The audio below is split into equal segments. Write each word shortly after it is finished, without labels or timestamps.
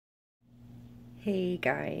Hey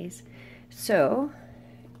guys, so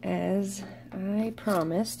as I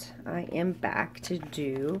promised, I am back to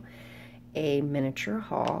do a miniature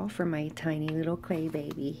haul for my tiny little clay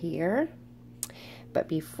baby here. But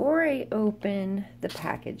before I open the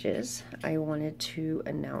packages, I wanted to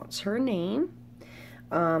announce her name.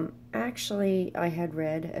 Actually, I had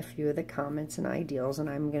read a few of the comments and ideals, and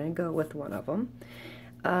I'm going to go with one of them.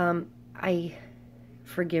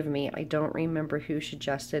 Forgive me, I don't remember who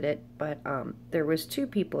suggested it, but there was two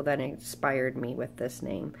people that inspired me with this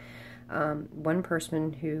name. One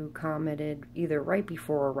person who commented either right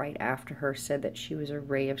before or right after her said that she was a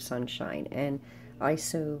ray of sunshine, and I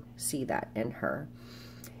so see that in her.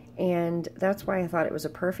 And that's why I thought it was a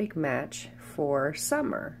perfect match for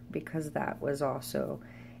Summer, because that was also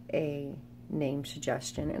a name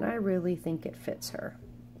suggestion, and I really think it fits her.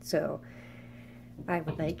 So I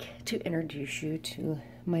would like to introduce you to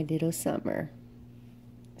my little Summer.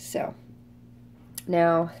 So,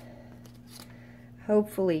 now,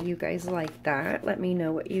 hopefully you guys like that. Let me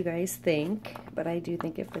know what you guys think, but I do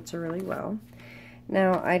think it fits her really well.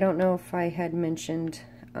 Now, I don't know if I had mentioned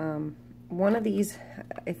one of these,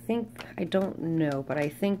 I don't know, but I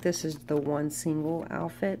think this is the one single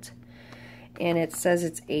outfit, and it says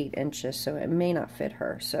it's 8 inches, so it may not fit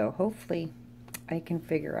her. So hopefully I can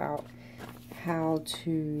figure out how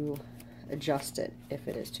to adjust it if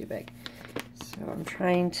it is too big. So I'm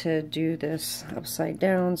trying to do this upside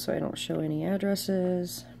down so I don't show any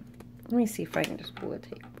addresses. Let me see if I can just pull the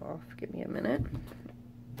tape off. Give me a minute.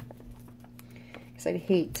 Because I'd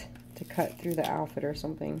hate to cut through the outfit or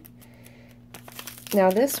something.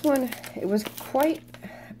 Now this one, it was quite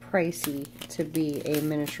pricey to be a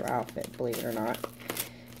miniature outfit, believe it or not.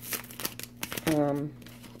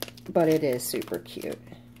 But it is super cute.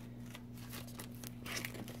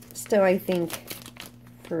 Still, I think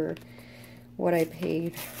for what I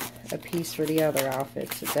paid a piece for the other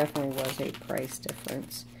outfits, it definitely was a price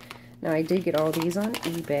difference. Now, I did get all these on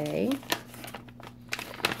eBay.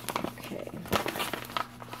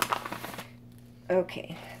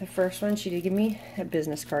 Okay, the first one, she did give me a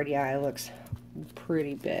business card. Yeah, it looks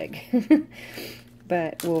pretty big.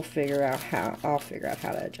 But I'll figure out how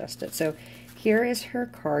to adjust it. So here is her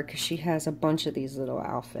card, because she has a bunch of these little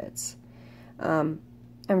outfits.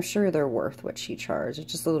 I'm sure they're worth what she charged. It's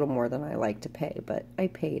just a little more than I like to pay, but I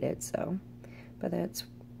paid it, so. But that's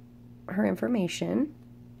her information.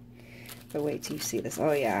 But wait till you see this.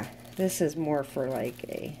 Oh yeah, this is more for like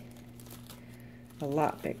a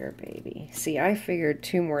lot bigger baby. See, I figured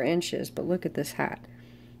 2 more inches, but look at this hat.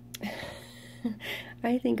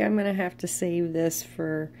 I think I'm gonna have to save this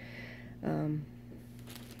for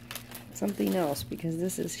something else, because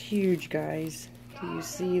this is huge, guys. Do you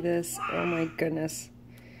see this? Oh my goodness.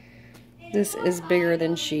 This is bigger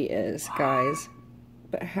than she is, guys.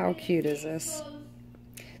 But how cute is this?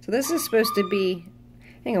 So this is supposed to be...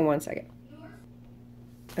 Hang on one second.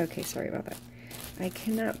 Okay, sorry about that. I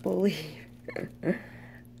cannot believe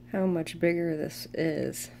how much bigger this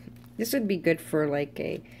is. This would be good for like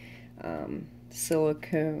a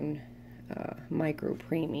silicone micro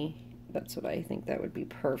preemie. That's what I think that would be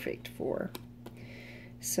perfect for.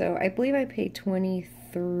 So I believe I paid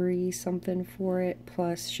 $23 something for it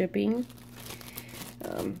plus shipping.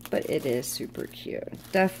 But it is super cute.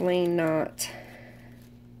 Definitely not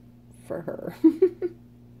for her.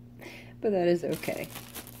 But that is okay.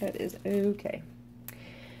 That is okay.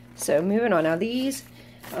 So moving on. Now these,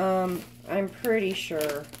 I'm pretty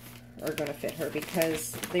sure are going to fit her,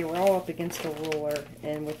 because they were all up against a ruler,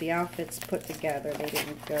 and with the outfits put together,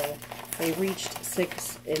 they reached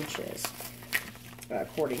 6 inches.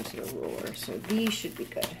 According to the ruler, so these should be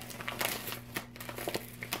good.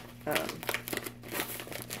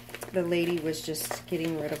 The lady was just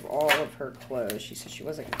getting rid of all of her clothes. She said she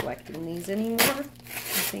wasn't collecting these anymore,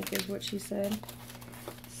 I think is what she said.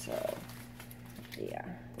 So, yeah.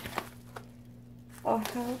 Oh,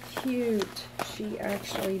 how cute. She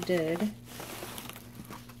actually did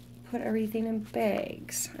put everything in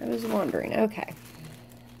bags. I was wondering. Okay.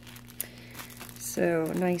 So,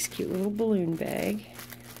 nice, cute little balloon bag.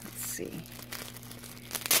 Let's see.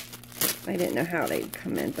 I didn't know how they'd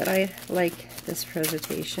come in, but I like this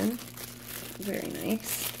presentation. Very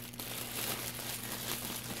nice.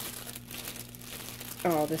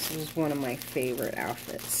 Oh, this is one of my favorite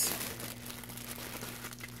outfits.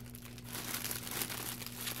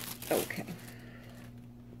 Okay.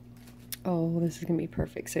 Oh, this is going to be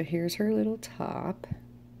perfect. So, here's her little top.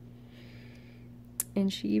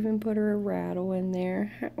 And she even put her a rattle in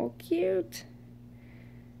there. How cute.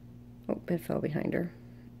 Oh, it fell behind her.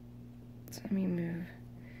 So let me move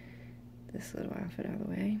this little outfit out of the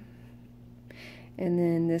way. And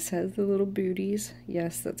then this has the little booties.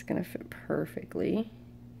 Yes, that's going to fit perfectly.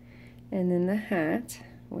 And then the hat,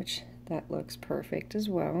 which that looks perfect as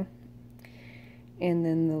well. And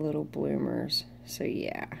then the little bloomers. So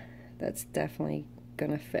yeah, that's definitely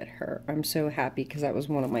going to fit her. I'm so happy because that was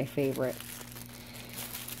one of my favorite.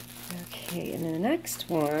 Okay, and then the next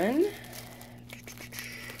one.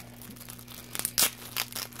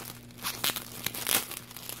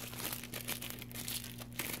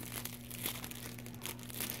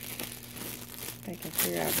 I can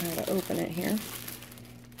figure out how to open it here.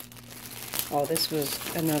 Oh, this was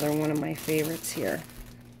another one of my favorites here.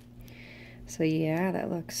 So yeah, that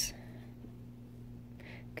looks,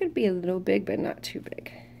 could be a little big, but not too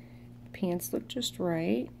big. Pants look just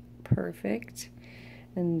right, perfect.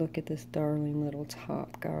 And look at this darling little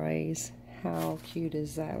top, guys. How cute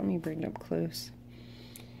is that? Let me bring it up close.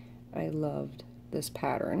 I loved this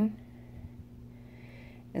pattern.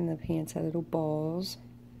 And the pants had little balls.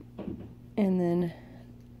 And then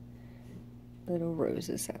little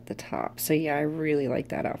roses at the top. So yeah, I really like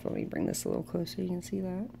that outfit. Let me bring this a little closer so you can see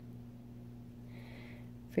that.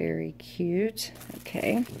 Very cute.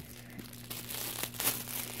 Okay.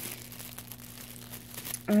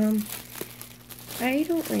 I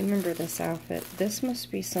don't remember this outfit. This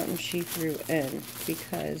must be something she threw in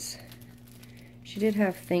because she did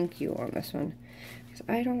have thank you on this one.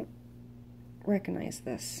 I don't recognize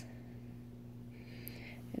this.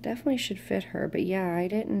 It definitely should fit her, but yeah, I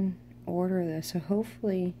didn't order this, so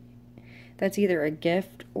hopefully that's either a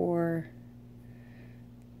gift or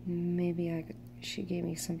maybe she gave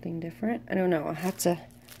me something different. I don't know. I have to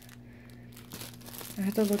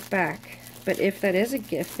look back. But if that is a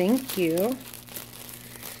gift, thank you.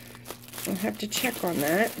 I'll have to check on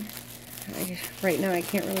that. Right now I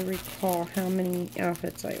can't really recall how many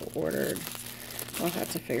outfits I ordered. I'll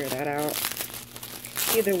have to figure that out.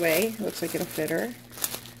 Either way, looks like it'll fit her.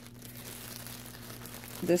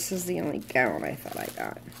 This is the only gown I thought I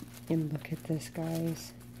got. And look at this,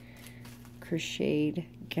 guys. Crocheted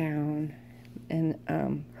gown. And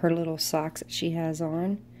her little socks that she has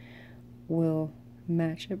on will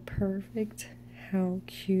match it perfect. How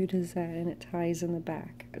cute is that? And it ties in the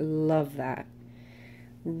back. I love that.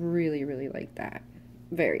 Really, really like that.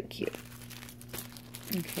 Very cute.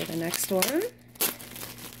 Okay, the next one.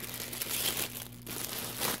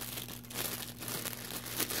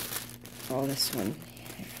 Oh, this one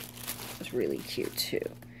is really cute too.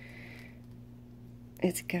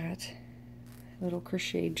 It's got a little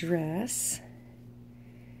crochet dress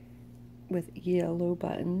with yellow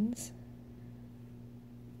buttons.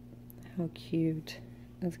 How cute.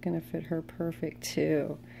 That's gonna fit her perfect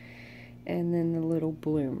too. And then the little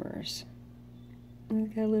bloomers.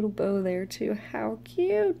 We've got a little bow there too. How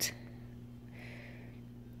cute.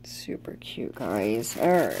 Super cute, guys.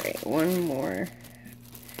 Alright, one more.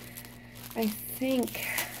 I think,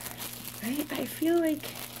 I feel like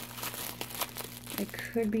I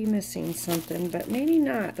could be missing something, but maybe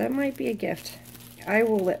not. That might be a gift. I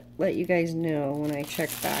will let you guys know when I check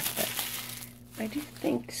back, but I do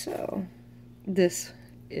think so. This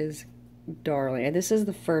is darling. This is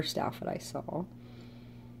the first outfit I saw.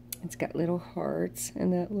 It's got little hearts,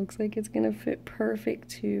 and that looks like it's gonna fit perfect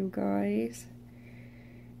too, guys.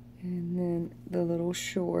 And then the little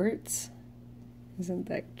shorts. Isn't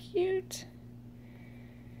that cute?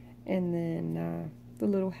 And then the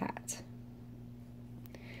little hat.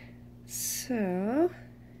 So,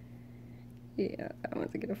 yeah, that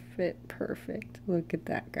one's gonna fit perfect. Look at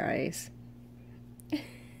that, guys.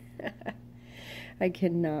 I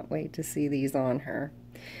cannot wait to see these on her.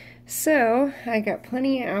 So, I got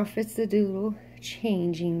plenty of outfits to do little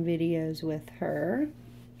changing videos with her.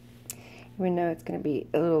 Even though it's going to be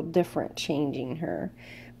a little different changing her.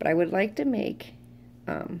 But I would like to make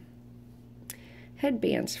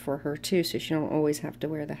headbands for her too, so she don't always have to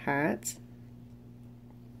wear the hats.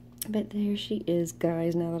 But there she is,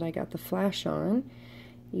 guys. Now that I got the flash on,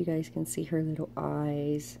 you guys can see her little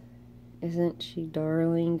eyes. Isn't she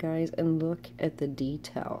darling, guys? And look at the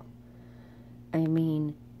detail. I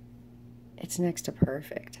mean, it's next to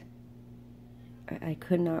perfect. I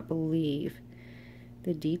could not believe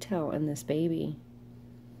the detail in this baby.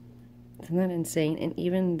 Isn't that insane? And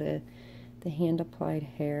even the hand-applied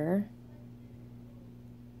hair.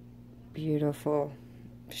 Beautiful.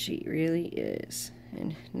 She really is.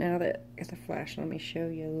 And now that I got the flash, let me show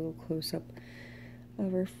you a little close-up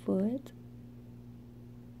of her foot.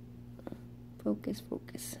 Focus,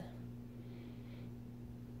 focus.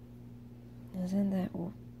 Isn't that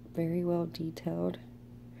very well detailed?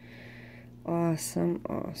 Awesome,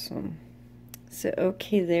 awesome. So,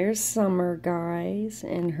 okay, there's Summer, guys,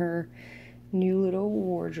 and her new little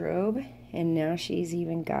wardrobe. And now she's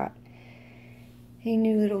even got a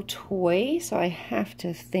new little toy, so I have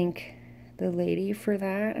to thank the lady for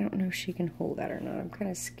that. I don't know if she can hold that or not. I'm kind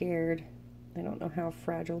of scared. I don't know how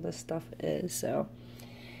fragile this stuff is, so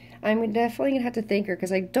I'm definitely gonna have to thank her,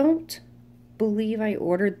 because I don't believe I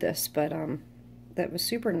ordered this, but that was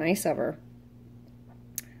super nice of her.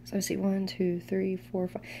 So I see 1, 2, 3, 4,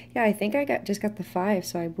 5. Yeah, I think I just got the 5,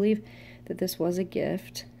 so I believe that this was a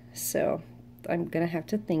gift. So I'm gonna have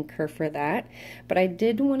to thank her for that. But I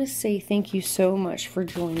did want to say thank you so much for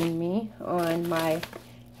joining me on my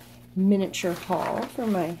miniature haul for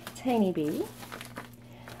my tiny bee.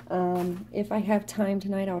 If I have time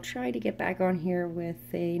tonight, I'll try to get back on here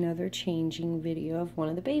with another changing video of one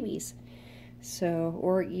of the babies. So,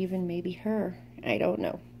 or even maybe her. I don't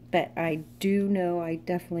know. But I do know I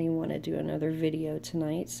definitely want to do another video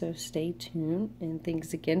tonight, so stay tuned. And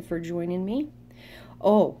thanks again for joining me.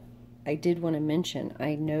 Oh, I did want to mention,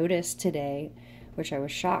 I noticed today, which I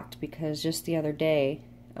was shocked because just the other day,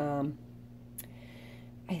 I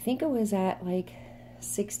think it was at like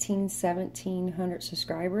 1,700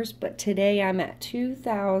 subscribers, but today I'm at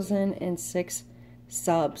 2,006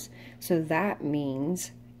 subs. So that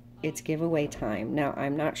means it's giveaway time. Now,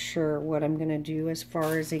 I'm not sure what I'm going to do as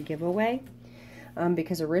far as a giveaway,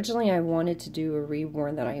 because originally I wanted to do a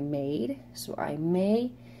reborn that I made, so I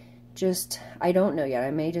may just, I don't know yet,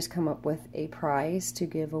 I may just come up with a prize to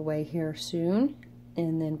give away here soon,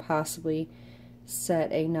 and then possibly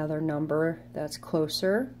set another number that's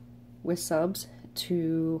closer with subs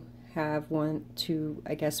to have one to,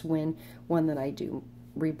 I guess, win one that I do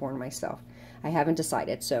reborn myself. I haven't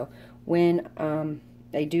decided, so when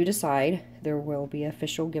I do decide, there will be an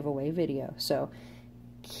official giveaway video, so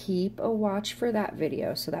keep a watch for that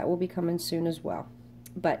video. So that will be coming soon as well.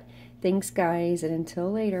 But thanks guys, and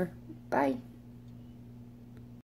until later, bye.